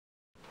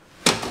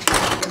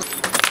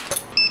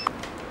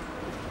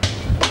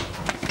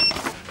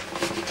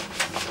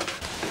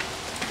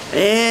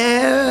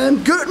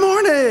And good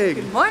morning!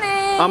 Good morning!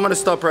 I'm gonna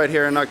stop right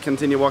here and not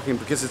continue walking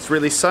because it's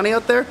really sunny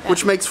out there,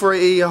 which makes for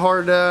a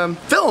hard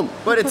film.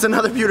 But it's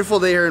another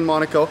beautiful day here in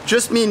Monaco.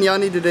 Just me and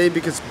Yanni today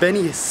because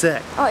Benny is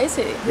sick. Oh, is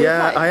he?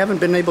 Yeah, I haven't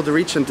been able to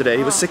reach him today.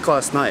 He was sick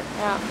last night.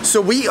 Yeah. So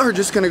we are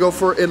just gonna go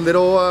for a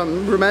little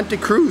romantic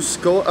cruise.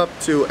 Go up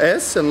to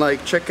S and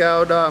like check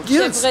out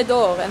Chèvre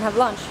d'Or and have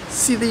lunch.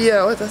 see the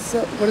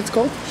what it's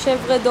called?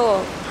 Chèvre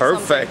d'Or.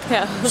 Perfect.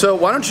 Yeah. So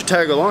why don't you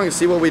tag along and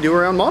see what we do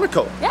around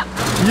Monaco? Yeah.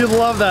 You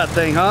love that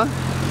thing, huh?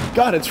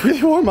 God, it's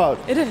really warm out.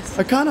 It is.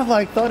 I kind of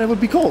like thought it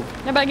would be cold.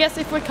 Yeah, but I guess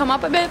if we come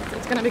up a bit,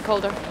 it's gonna be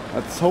colder.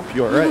 Let's hope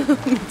you're right.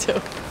 Me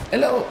too.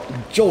 Hello,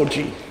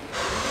 Georgie.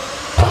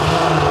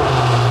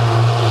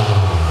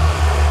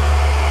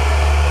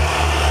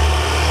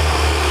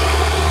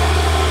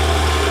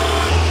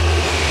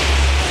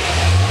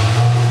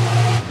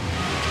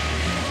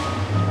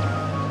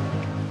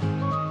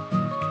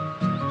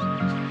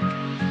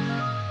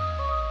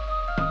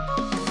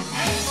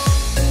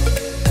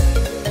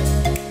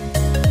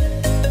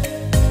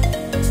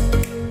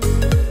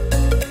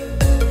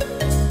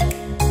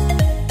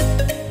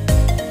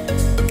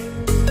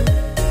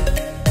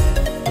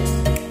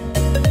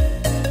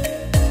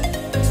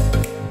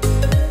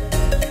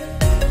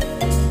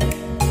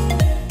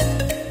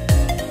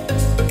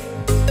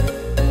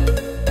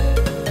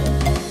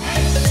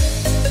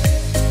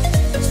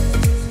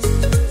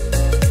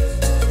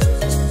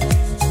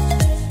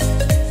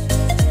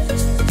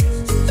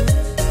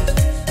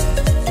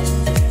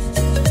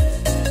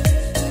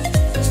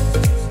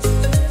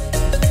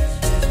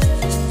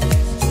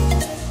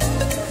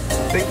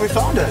 I think we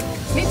found it.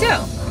 Me too.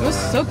 It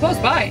was so close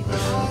by.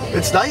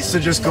 It's nice to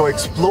just go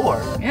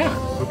explore. Yeah.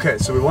 Okay,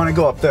 so we want to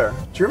go up there.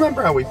 Do you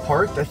remember how we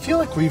parked? I feel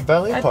like we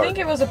valet parked. I think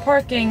it was a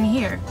parking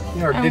here.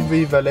 Yeah, or did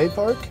we valet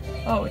park?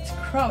 Oh, it's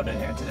crowded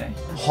here today.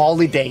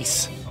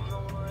 Holidays.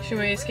 Should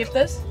we skip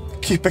this?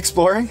 Keep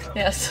exploring?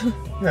 Yes.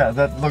 Yeah,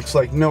 that looks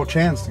like no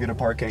chance to get a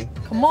parking.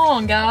 Come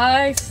on,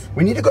 guys.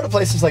 We need to go to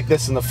places like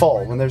this in the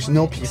fall when there's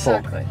no people.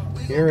 Exactly.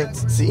 Here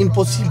it's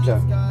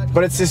impossible.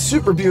 But it's this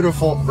super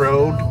beautiful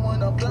road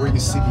where you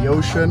see the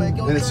ocean,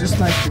 and it's just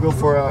nice to go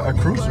for a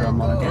cruise around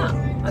Monaco.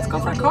 Yeah. Let's go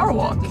for a car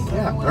walk.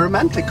 Yeah, a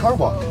romantic car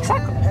walk.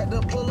 Exactly.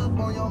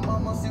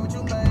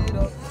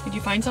 Did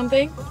you find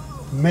something?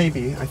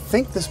 Maybe. I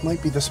think this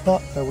might be the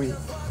spot that we...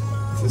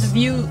 The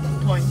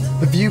viewpoint.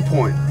 The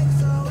viewpoint.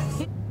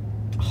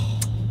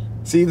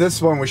 See,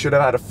 this one we should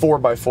have had a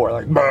 4x4,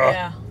 like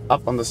Yeah.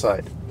 up on the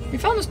side. We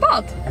found a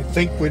spot. I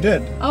think we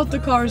did.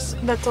 Autocars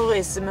de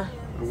tourisme.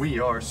 We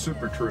are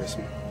super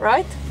tourism.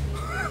 Right?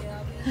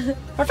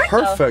 Perfect.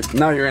 Perfect.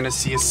 Now you're gonna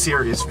see a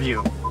serious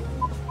view.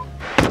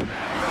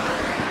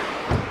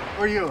 How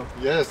are you?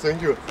 Yes,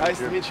 thank you. Nice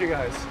to meet you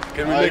guys.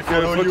 Can we make a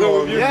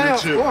photo of you? Yeah,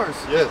 of YouTube?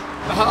 course. Yes.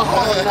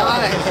 Oh,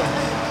 nice.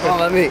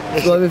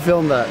 Oh, let me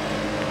film that.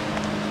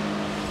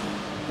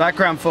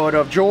 Background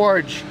photo of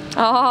George.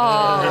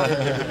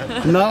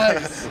 Oh.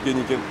 Nice.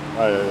 Thank you.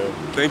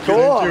 Thank you.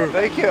 Cool.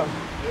 Thank you.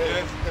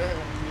 Thank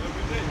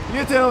you.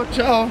 You too.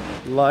 Ciao.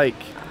 Like,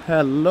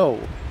 hello.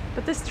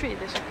 But this tree,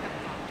 they should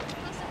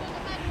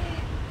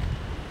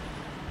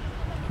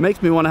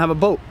Makes me want to have a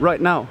boat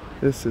right now.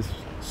 This is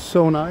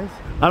so nice.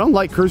 I don't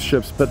like cruise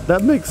ships, but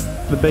that makes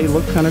the bay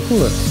look kind of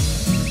cooler.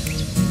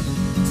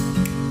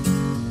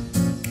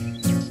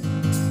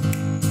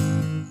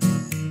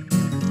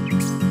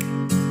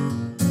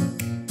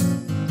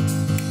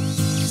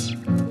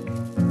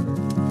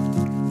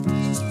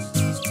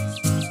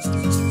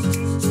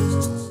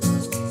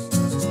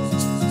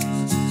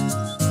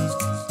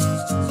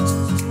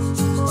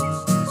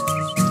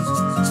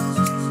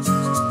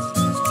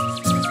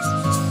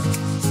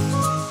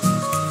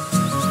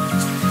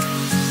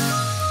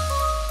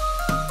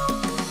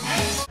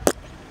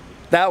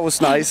 That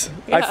was nice.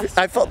 Yes.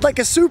 I felt like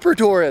a super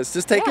tourist,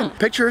 just taking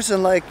pictures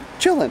and like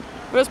chilling.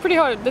 But it was pretty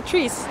hard. The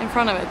trees in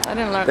front of it, I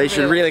didn't learn. They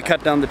should really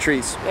cut down the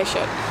trees. They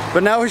should.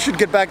 But now we should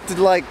get back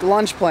to like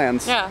lunch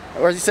plans. Yeah.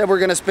 Or as you said, we're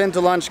gonna spin to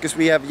lunch because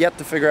we have yet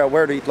to figure out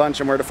where to eat lunch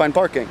and where to find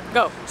parking.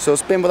 Go. So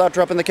spin without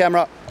dropping the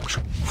camera.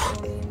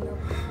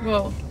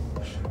 Whoa.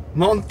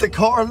 Monte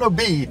Carlo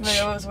Beach. But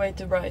it was way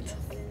too bright.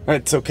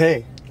 It's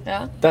okay.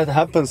 Yeah? That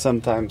happens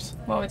sometimes.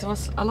 Well, it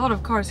was a lot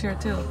of cars here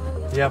too.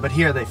 Yeah, but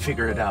here they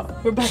figure it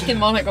out. We're back in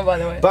Monaco, by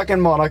the way. Back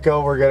in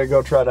Monaco, we're gonna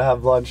go try to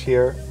have lunch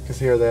here because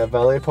here they have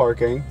valet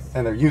parking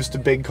and they're used to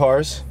big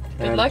cars.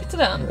 Good luck to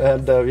them.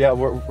 And yeah,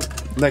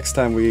 next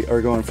time we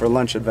are going for a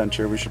lunch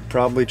adventure, we should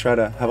probably try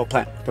to have a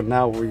plan. But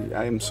now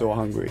I am so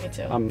hungry. Me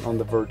too. I'm on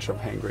the verge of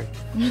hangry.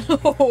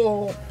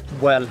 Oh.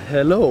 Well,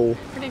 hello.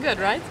 Pretty good,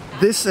 right?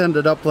 This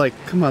ended up like,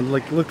 come on,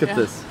 like look at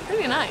this.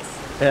 Pretty nice.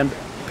 And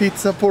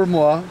pizza pour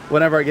moi.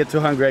 Whenever I get too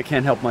hungry, I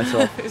can't help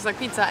myself. It's like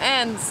pizza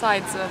and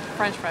sides of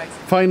French fries.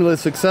 Finally,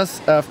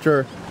 success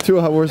after 2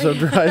 hours of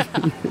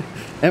driving.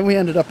 And we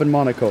ended up in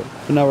Monaco.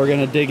 So now we're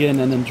gonna dig in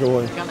and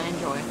enjoy. We're gonna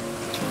enjoy.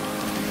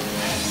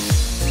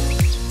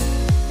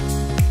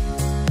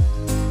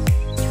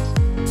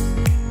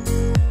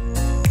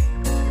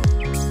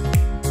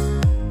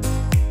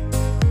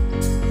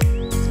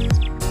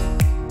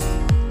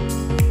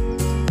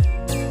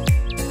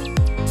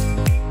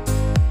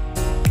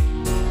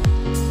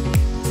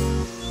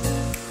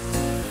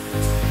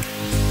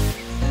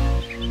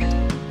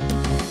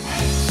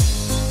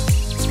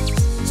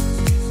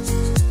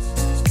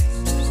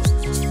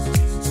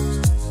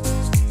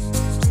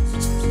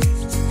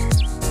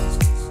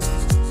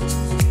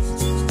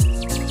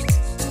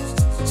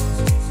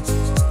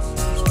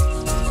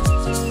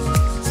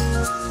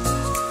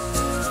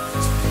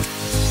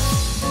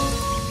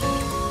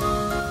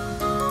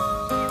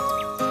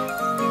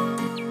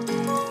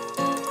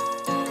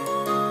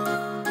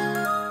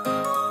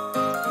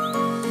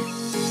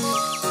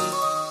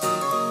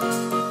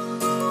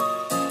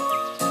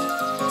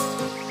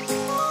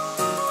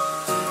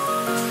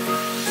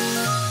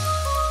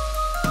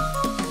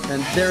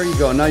 and there you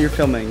go. Now you're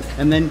filming.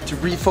 And then to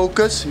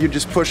refocus, you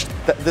just push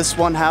this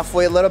one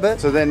halfway a little bit.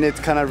 So then it's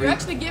kind of. You're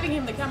actually giving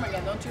him the camera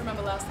again. Don't you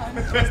remember last time?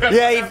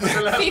 Yeah.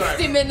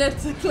 50-minute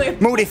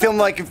clip. Moody filmed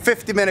like a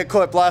 50-minute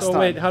clip last time.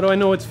 Wait, how do I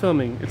know it's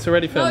filming? It's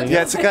already filming.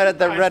 Yeah, it's got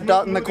the red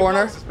dot in the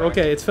corner.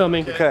 Okay, it's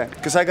filming. Okay,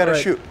 because I gotta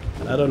shoot.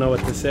 I don't know what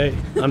to say.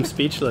 I'm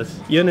speechless.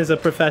 Yun is a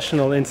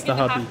professional Insta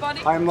hubby.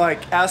 I'm like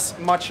as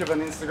much of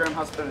an Instagram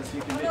husband as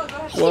you can be.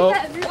 Whoa.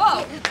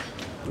 Whoa.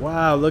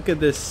 Wow, look at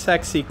this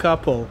sexy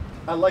couple.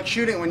 I like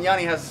shooting when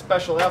Yanni has a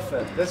special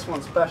outfit. This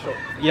one's special.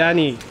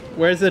 Yanni,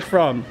 where's it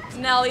from?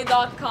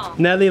 Nelly.com.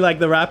 Nelly, like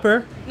the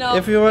rapper? No.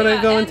 If you want to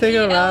go and take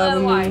a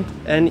N-E-L-L-Y. ride.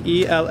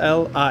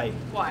 N-E-L-L-I.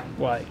 Why?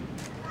 Why?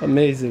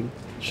 Amazing.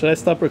 Should I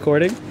stop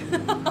recording?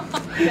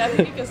 Yeah, I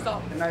think you can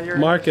stop.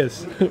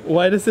 Marcus,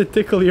 why does it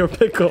tickle your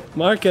pickle?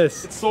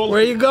 Marcus,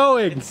 where are you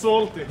going? It's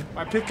salty.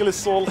 My pickle is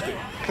salty.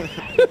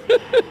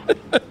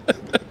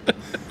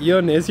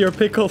 Yun, is your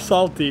pickle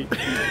salty?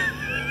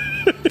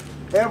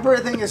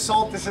 Everything is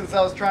salty since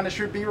I was trying to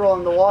shoot B-roll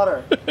in the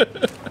water.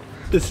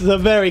 This is a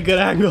very good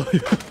angle.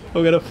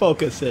 I'm gonna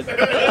focus it.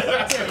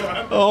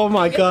 Oh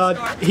my god.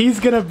 He's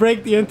gonna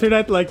break the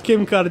internet like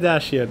Kim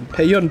Kardashian.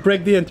 Hey Yun,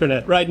 break the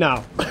internet right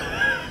now.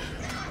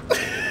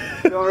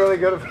 Feeling really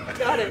good.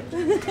 Got it.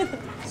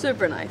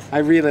 Super nice. I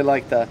really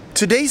like that.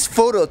 Today's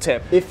photo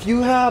tip. If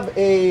you have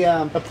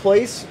a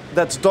place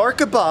that's dark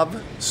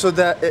above so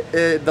that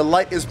the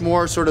light is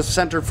more sort of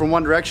centered from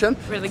one direction.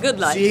 Really good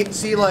light.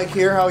 See like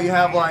here how you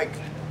have like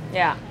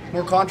Yeah.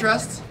 more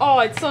contrasts? Oh,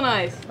 it's so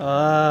nice.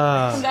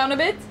 Ah. Come down a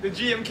bit. The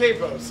GMK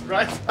pose,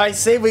 right? I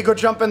say we go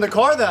jump in the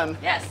car then.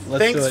 Yes.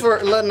 Let's Thanks do it. for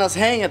letting us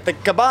hang at the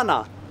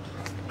cabana.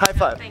 High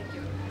five. Thank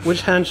you.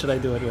 Which hand should I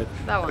do it with?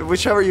 That one.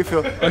 Whichever you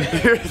feel.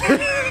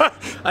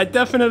 I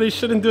definitely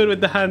shouldn't do it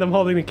with the hand I'm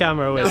holding the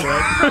camera with,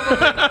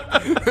 right?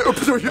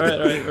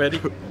 Alright, ready?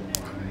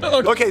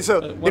 Okay,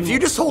 so if you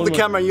just hold the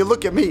camera and you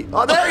look at me.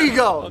 Oh, there you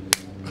go.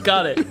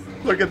 Got it.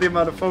 Look at the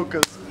amount of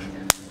focus.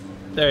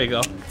 There you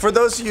go. For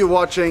those of you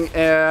watching,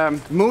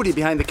 Moody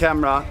behind the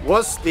camera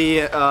was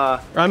the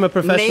I'm a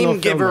professional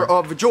name giver filmer.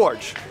 of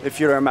George. If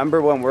you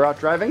remember when we're out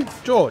driving.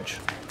 George.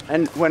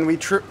 And when we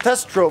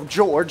test drove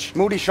George,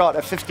 Moody shot a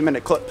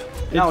 50-minute clip.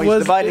 Now he's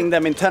dividing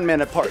them in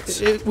 10-minute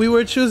parts. We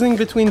were choosing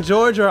between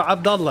George or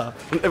Abdullah.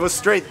 It was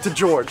straight to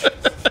George.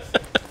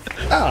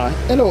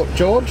 Hello,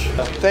 George.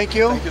 Thank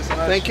you. Thank you so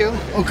much. Thank you.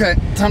 Okay,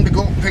 time to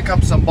go pick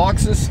up some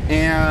boxes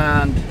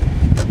and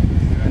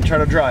try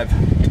to drive.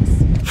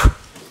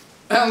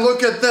 And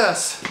look at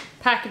this.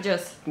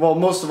 Packages. Well,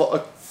 most of all, a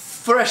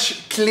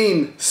fresh,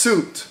 clean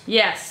suit.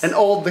 Yes. And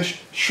all the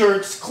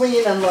shirts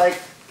clean and like,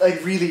 I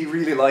really,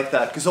 really like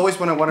that. Because always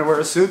when I want to wear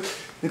a suit,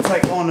 it's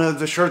like, oh no,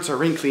 the shirts are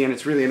wrinkly and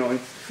it's really annoying.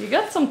 You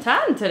got some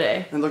tan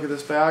today. And look at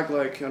this bag,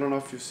 like, I don't know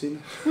if you've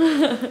seen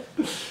it.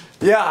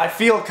 Yeah, I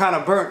feel kind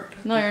of burnt.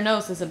 No, your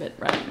nose is a bit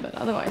red, but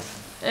otherwise.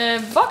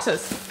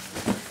 Boxes.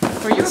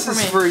 For you This or for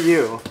me? is for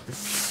you.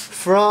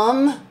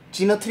 From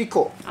Gina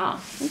Tricot.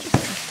 Ah,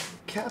 interesting.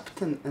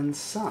 Captain and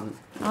Son.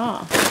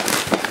 Ah.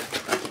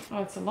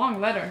 Oh, it's a long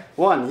letter.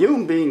 1.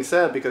 Yoon being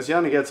sad because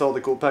Yanni gets all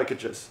the cool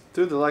packages.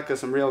 2. The lack of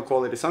some real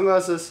quality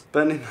sunglasses.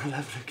 Benny not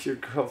having a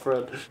cute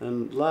girlfriend.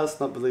 And last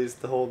not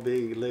least, the whole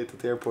being late at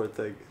the airport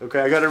thing.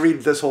 Okay, I gotta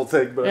read this whole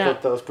thing, but I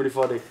thought that was pretty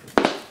funny.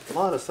 A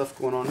lot of stuff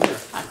going on here.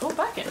 A cool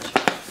package.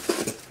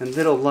 And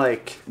little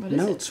like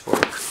notes for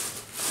it.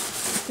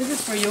 This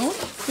is for you.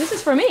 This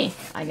is for me.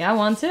 I got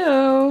one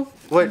too.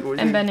 Wait, what do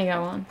And you... Benny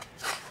got one.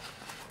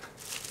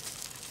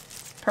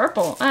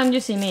 Purple. And you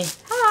see me.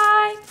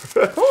 Hi.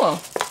 Cool.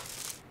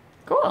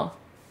 Cool.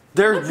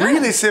 They're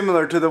really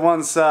similar to the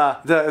ones,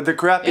 the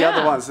crappy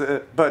other Yeah. ones,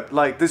 but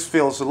like this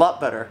feels a lot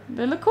better.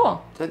 They look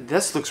cool.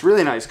 This looks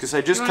really nice because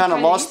I just You wanna kind of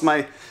try lost these?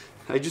 my,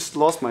 I just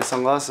lost my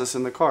sunglasses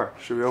in the car.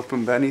 Should we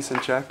open Benny's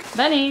and check?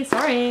 Benny,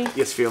 sorry.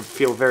 Yes,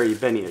 feel very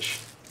Benny-ish.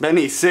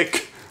 Benny's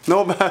sick.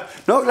 No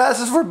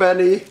glasses for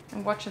Benny.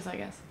 And watches, I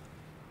guess.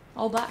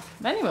 All black.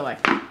 Benny will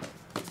like it.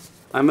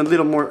 I'm a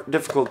little more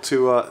difficult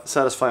to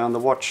satisfy on the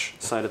watch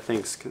side of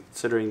things,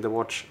 considering the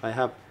watch I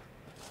have.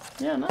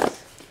 Yeah,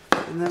 nice.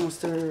 And then was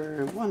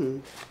there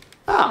one?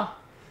 Ah.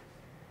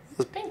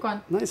 Pink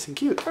one. Nice and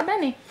cute. For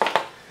Benny.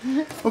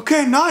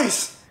 Okay,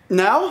 nice.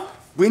 Now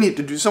we need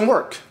to do some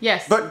work.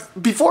 Yes. But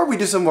before we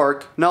do some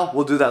work, no,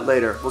 we'll do that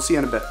later. We'll see you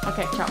in a bit.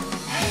 Okay, ciao.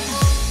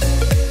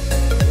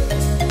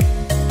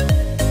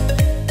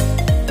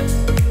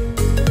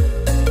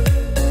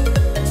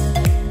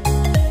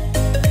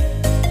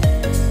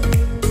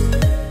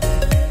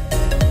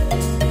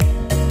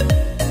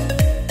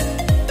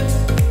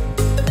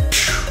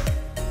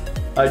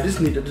 I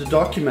just needed to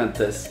document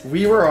this.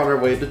 We were on our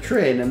way to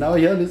train and now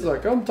Yanni's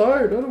like, I'm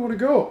tired, I don't want to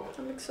go.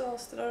 I'm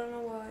exhausted, I don't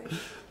know why.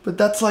 But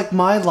that's like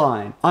my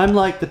line. I'm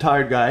like the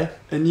tired guy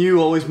and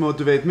you always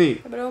motivate me.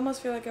 Yeah, but I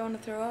almost feel like I want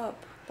to throw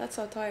up. That's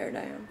how tired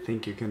I am. I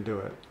think you can do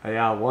it.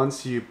 Yeah,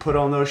 once you put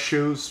on those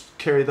shoes,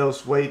 carry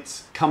those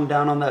weights, come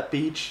down on that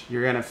beach,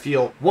 you're gonna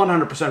feel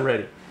 100%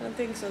 ready. I don't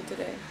think so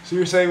today. So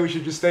you're saying we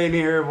should just stay in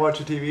here and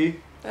watch a TV?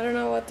 I don't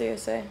know, what do you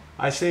say?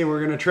 I say we're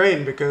gonna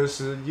train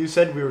because you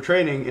said we were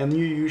training and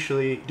you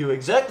usually do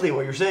exactly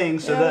what you're saying,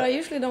 so yeah, that... but I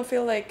usually don't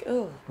feel like,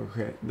 oh.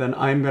 Okay, then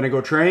I'm gonna go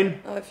train.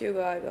 Oh, if you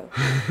go, I go.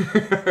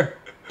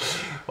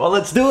 Well,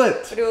 let's do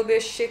it! But it will be a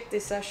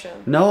shitty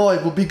session. No,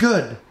 it will be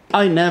good.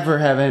 I never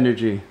have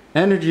energy.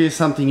 Energy is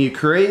something you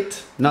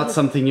create, not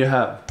something you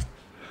have.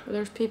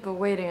 There's people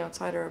waiting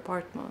outside our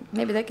apartment.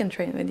 Maybe they can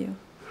train with you.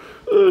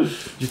 Do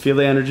you feel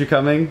the energy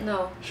coming?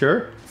 No.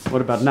 Sure?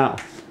 What about now?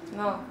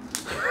 No.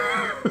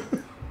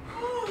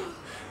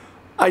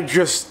 I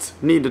just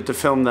needed to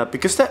film that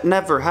because that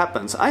never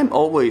happens. I'm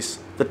always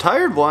the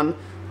tired one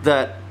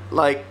that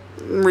like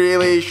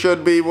really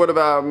should be what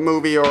about a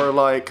movie or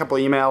like a couple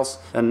emails,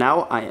 and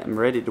now I am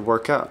ready to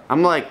work out.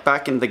 I'm like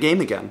back in the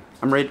game again.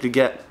 I'm ready to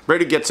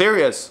get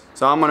serious.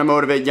 So I'm gonna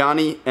motivate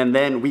Yanni, and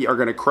then we are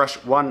gonna crush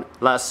one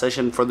last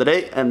session for the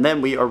day, and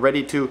then we are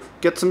ready to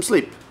get some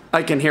sleep.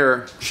 I can hear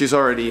her. She's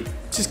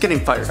getting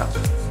fired up.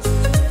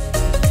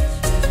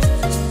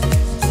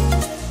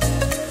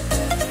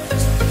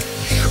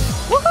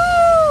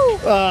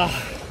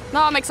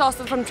 No, I'm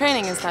exhausted from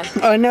training instead.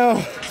 I know.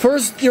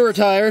 First you were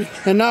tired,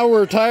 and now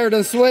we're tired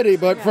and sweaty,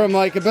 but from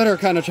like a better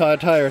kind of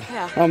tired.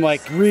 Yeah. I'm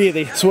like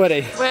really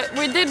sweaty.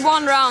 We did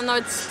one round, now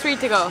it's 3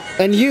 to go.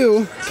 And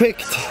you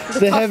picked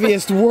the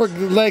heaviest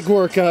leg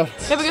workout.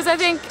 Yeah, because I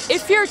think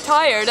if you're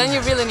tired, then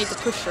you really need to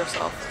push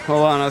yourself.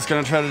 Hold on, I was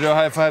gonna try to do a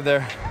high five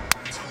there.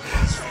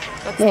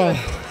 That's good.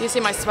 Do you see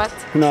my sweat?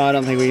 No, I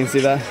don't think we can see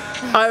that.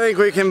 I think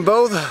we can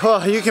both.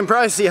 Well, you can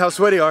probably see how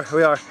sweaty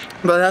we are.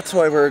 But that's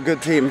why we're a good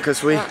team,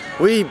 because we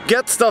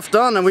get stuff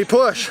done and we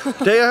push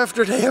day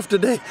after day after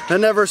day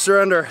and never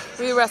surrender.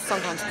 We rest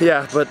sometimes.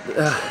 Yeah, but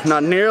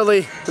not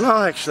nearly. No,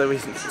 actually,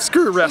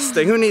 screw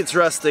resting. Who needs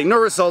resting? No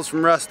results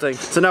from resting.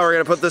 So now we're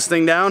gonna put this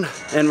thing down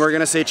and we're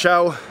gonna say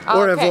ciao,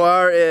 au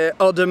revoir,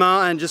 au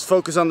demain, and just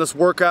focus on this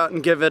workout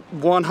and give it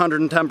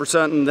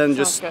 110%, and then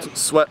just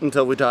sweat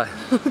until we die.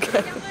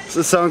 Okay. Does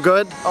this sound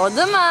good? Au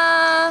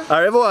demain.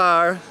 Au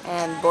revoir.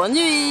 And bonne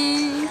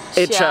nuit.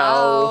 Et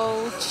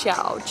ciao.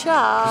 Ciao,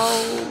 ciao.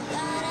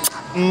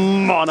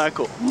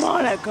 Monaco.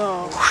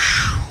 Monaco.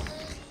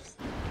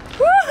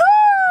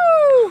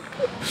 Woohoo!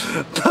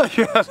 Now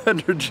you have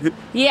energy.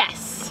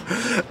 Yes.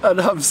 And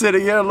I'm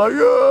sitting here like,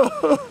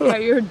 oh. Yeah,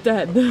 you're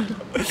dead.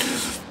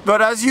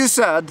 But as you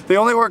said, the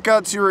only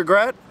workouts you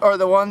regret are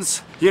the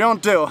ones you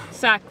don't do.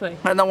 Exactly.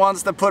 And the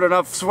ones that put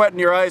enough sweat in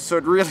your eyes so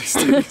it really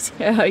stings.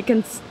 Yeah, I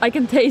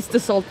can taste the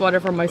salt water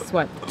from my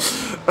sweat.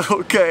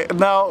 Okay,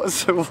 now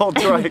so we'll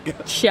try again.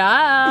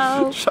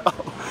 Ciao. Ciao.